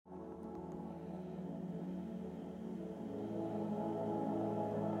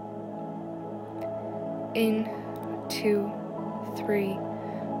In, 2, 3,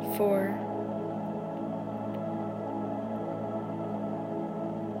 4.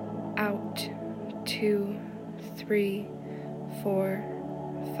 Out, 2, 3, 4,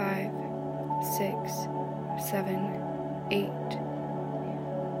 5, 6, 7, 8.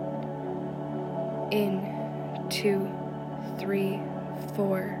 In, 2, 3,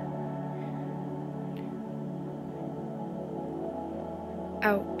 4.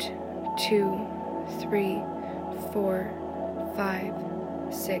 Out, 2, 3, 4, 5,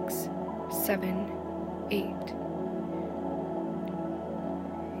 6, 7, 8.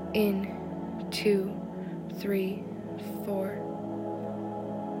 In, 2, 3, 4.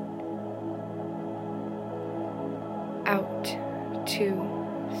 Out,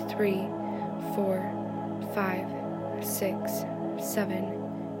 2, 3, 4, 5, 6,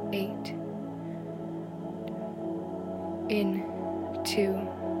 7, 8. In, 2,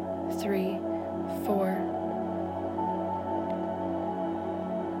 3, 4.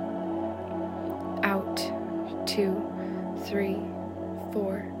 Out, 2, 3,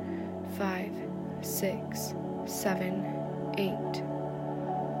 4, 5, 6, 7, 8.